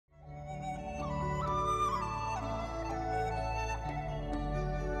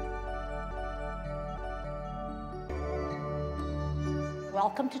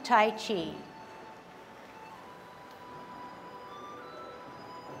welcome to Tai Chi.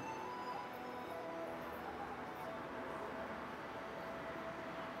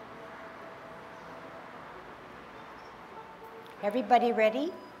 Everybody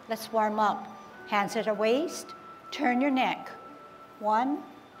ready? Let's warm up. Hands at the waist, turn your neck. 1,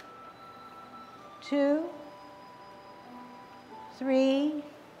 2, 3,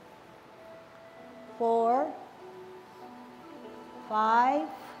 4, 5,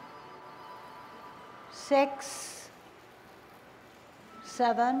 6,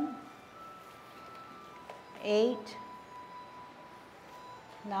 7, 8,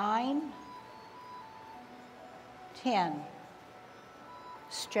 9, 10.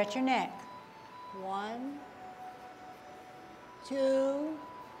 Stretch your neck. 1, 2,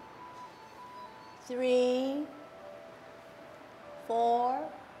 3, 4,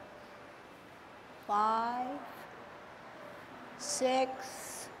 5,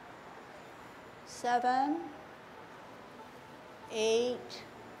 6, 7, 8,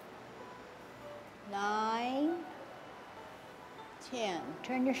 9, 10.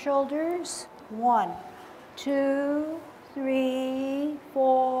 Turn your shoulders. 1, 2, 3,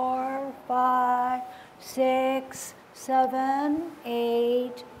 4, 5, 6, 7,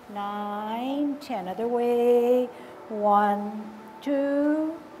 8, 9, 10. Other way. 1,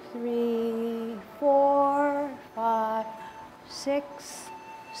 2, 3, 4, 5, 6,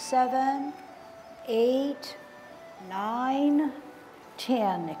 7, 8, 9,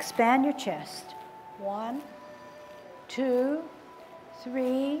 10. Expand your chest. 1, 2,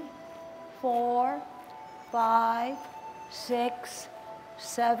 3, 4, 5, 6,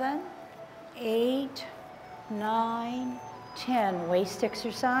 7, 8, 9, 10. Waist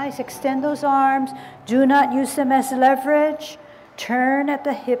exercise. Extend those arms. Do not use them as leverage. Turn at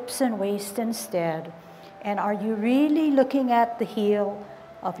the hips and waist instead. And are you really looking at the heel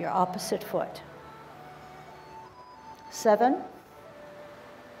of your opposite foot? 7,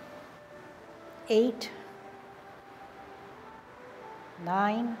 8,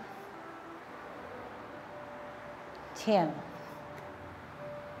 9, 10.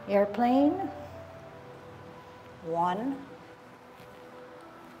 Airplane. 1,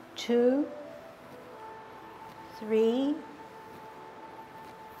 2, 3,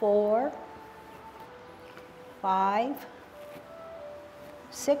 4, 5,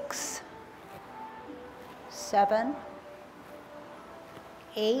 6, 7,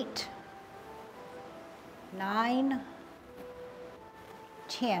 8, 9,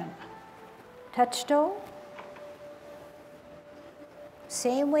 10. Touch toe.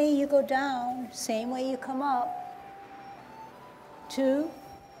 Same way you go down, same way you come up. 2,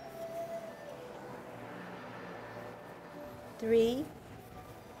 3,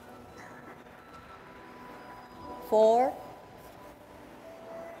 4,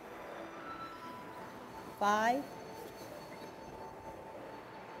 5,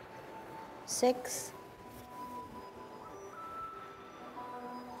 6,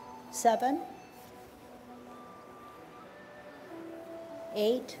 7,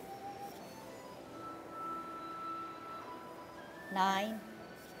 8, 9,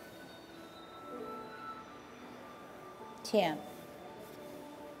 10.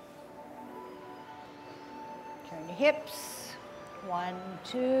 Turn your hips. 1,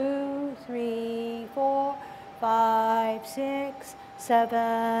 2, 3, 4, 5, 6,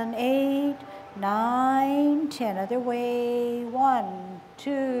 7, 8, 9, 10. Other way. 1,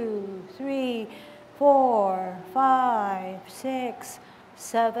 2, 3, 4, 5, 6,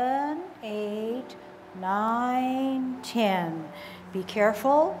 7, 8, 9, 10. Be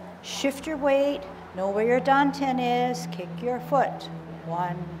careful. Shift your weight. Know where your dantian is. Kick your foot.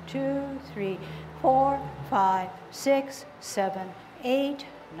 1, 2, 3, 4, 5, 6, 7, 8,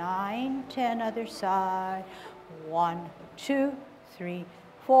 9, 10. Other side. 1, 2, 3,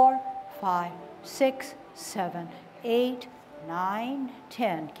 4, 5, 6, 7, 8, 9,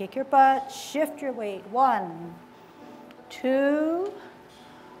 10. Kick your butt. Shift your weight. 1, 2,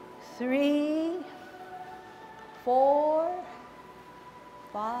 3, 4,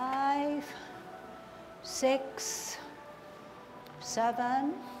 5, 6,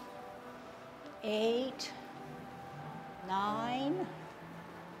 7, 8, 9,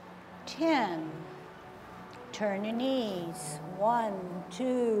 10. Turn your knees. 1,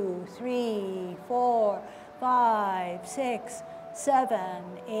 2, 3, 4, 5, 6, 7,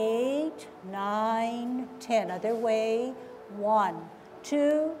 8, 9, 10. Other way. 1,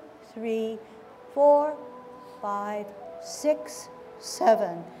 2, 3, 4, 5, 6,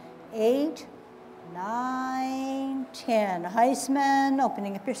 7, 8, 9, 10. Heisman,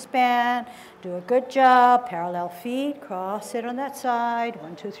 opening up your span. Do a good job. Parallel feet, cross it on that side.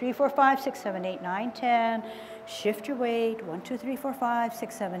 1, 2, 3, 4, 5, 6, 7, 8, 9, 10. Shift your weight. 1, 2, 3, 4, 5,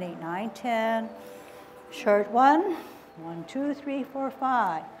 6, 7, 8, 9, 10. Short one. 1, 2, 3, 4,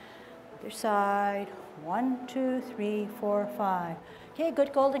 5. Other side. 1, 2, 3, 4, 5. Okay,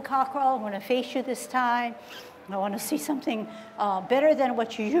 good golden cockerel. I'm going to face you this time. I want to see something better than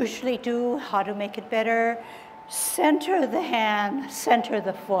what you usually do. How to make it better. Center the hand, center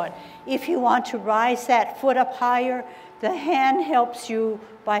the foot. If you want to rise that foot up higher, the hand helps you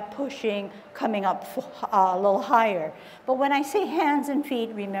by pushing, coming up a little higher. But when I say hands and feet,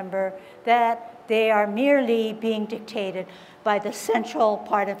 remember that they are merely being dictated by the central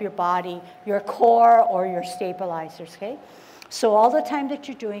part of your body, your core or your stabilizers, okay? So all the time that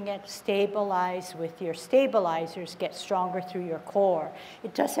you're doing it, stabilize with your stabilizers, get stronger through your core.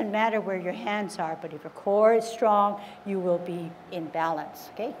 It doesn't matter where your hands are, but if your core is strong, you will be in balance,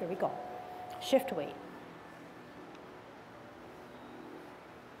 okay? Here we go. Shift weight.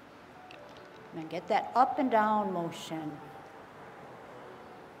 And get that up and down motion.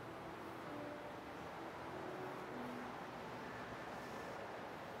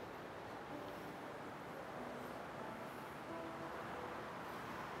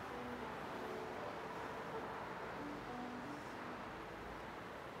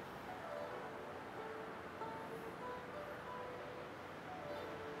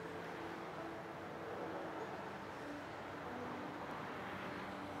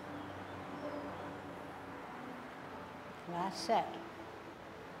 Last set.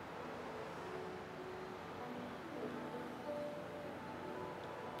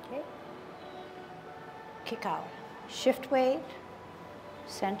 Okay. Kick out. Shift weight,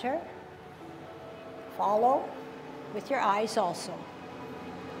 center, follow with your eyes also.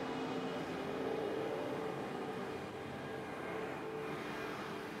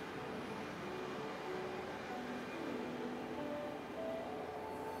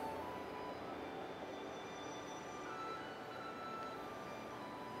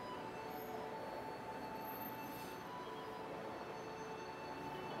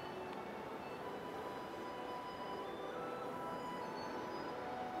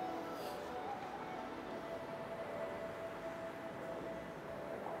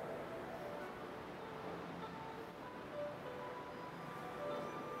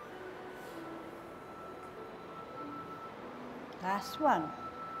 Last one.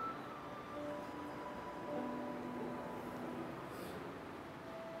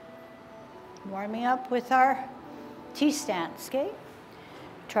 Warming up with our T-stance, okay?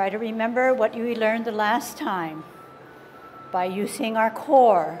 Try to remember what you learned the last time by using our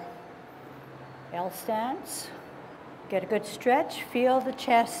core. L stance. Get a good stretch. Feel the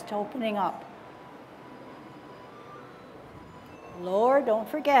chest opening up. Lower, don't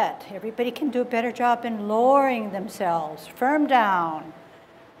forget. Everybody can do a better job in lowering themselves. Firm down.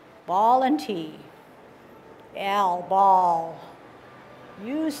 Ball and T. L, ball.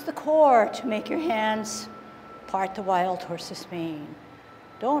 Use the core to make your hands part the wild horse's mane.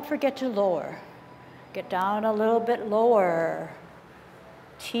 Don't forget to lower. Get down a little bit lower.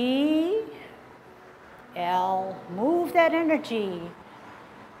 T, L. Move that energy.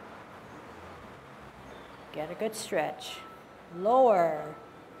 Get a good stretch. Lower,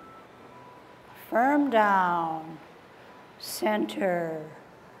 firm down, center,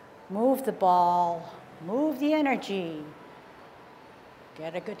 move the ball, move the energy,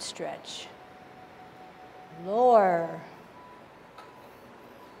 get a good stretch. Lower,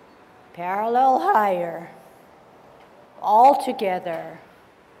 parallel higher, all together.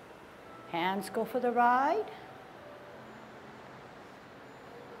 Hands go for the ride.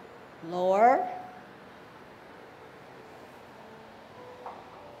 Lower.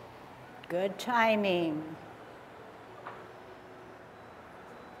 Good timing.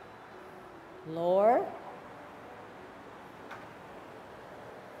 Lower.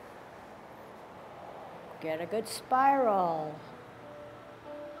 Get a good spiral.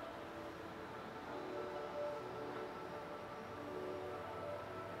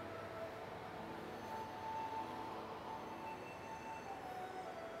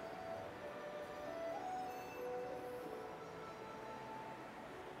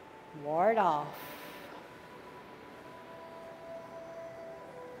 Ward off.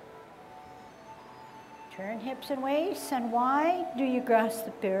 Turn hips and waists, and why do you grasp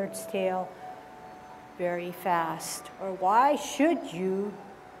the bird's tail very fast? Or why should you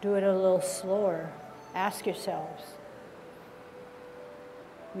do it a little slower? Ask yourselves.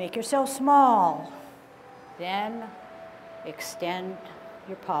 Make yourself small, then extend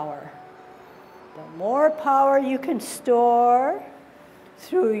your power. The more power you can store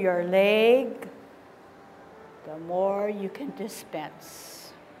through your leg, the more you can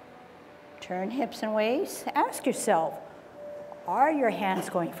dispense. Turn hips and waists. Ask yourself, are your hands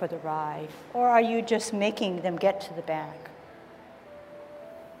going for the ride, or are you just making them get to the back?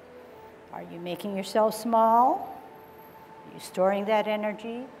 Are you making yourself small? Are you storing that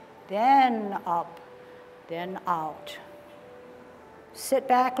energy? Then up, then out. Sit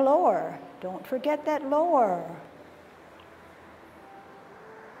back lower. Don't forget that lower.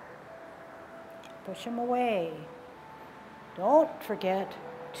 Push them away. Don't forget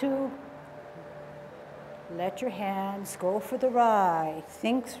to let your hands go for the ride.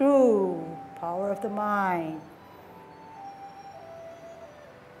 Think through, power of the mind.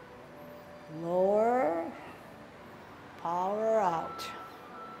 Lower, power out.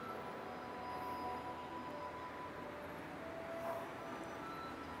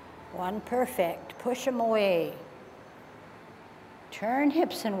 One perfect. Push them away. Turn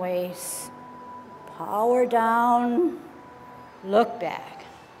hips and waists. Power down. Look back.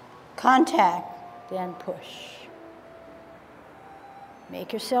 Contact, then push.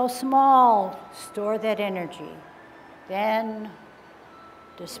 Make yourself small. Store that energy. Then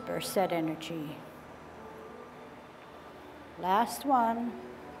disperse that energy. Last one.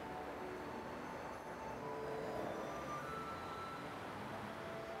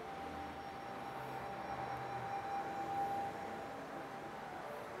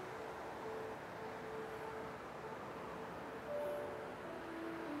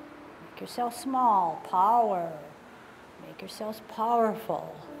 Make yourself small, power. Make yourselves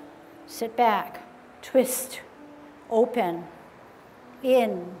powerful. Sit back, twist, open,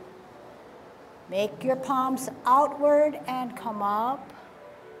 in. Make your palms outward and come up.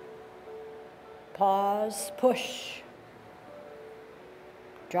 Pause, push.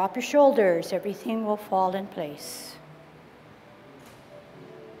 Drop your shoulders, everything will fall in place.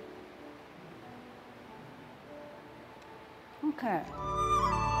 Okay.